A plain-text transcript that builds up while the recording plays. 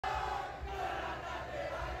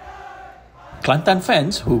Kelantan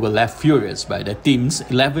fans who were left furious by the team's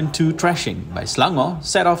 11-2 thrashing by Selangor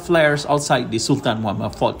set off flares outside the Sultan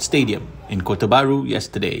Muhammad IV Stadium in Kota Baru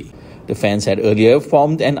yesterday. The fans had earlier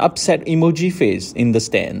formed an upset emoji face in the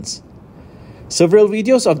stands. Several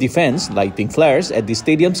videos of the fans lighting flares at the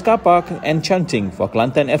stadium's car park and chanting for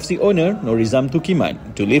Kelantan FC owner Norizam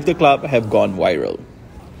Tukiman to leave the club have gone viral.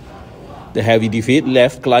 The heavy defeat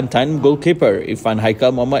left Kelantan goalkeeper Irfan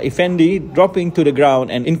Haikal Mohd Iffendi dropping to the ground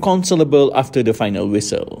and inconsolable after the final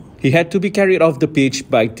whistle. He had to be carried off the pitch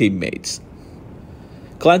by teammates.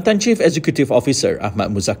 Kelantan Chief Executive Officer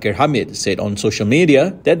Ahmad Muzakir Hamid said on social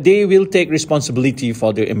media that they will take responsibility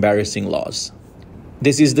for the embarrassing loss.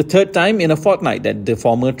 This is the third time in a fortnight that the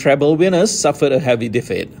former treble winners suffered a heavy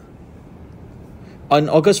defeat. On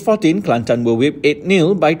August 14, Kelantan were whipped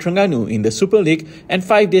 8-0 by Terengganu in the Super League, and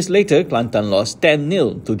 5 days later, Kelantan lost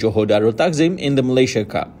 10-0 to Johor Darul Ta'zim in the Malaysia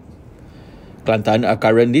Cup. Kelantan are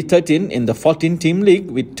currently 13 in the 14-team league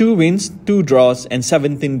with 2 wins, 2 draws and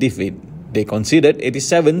 17 defeats. They conceded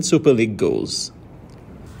 87 Super League goals.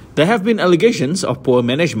 There have been allegations of poor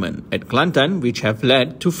management at Kelantan which have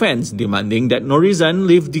led to fans demanding that Norizam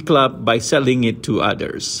leave the club by selling it to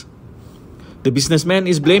others. The businessman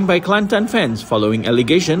is blamed by Kelantan fans following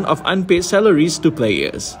allegation of unpaid salaries to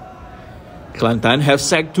players. Kelantan have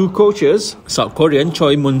sacked 2 coaches, South Korean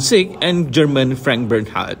Choi Moon-sik and German Frank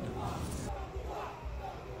Bernhard.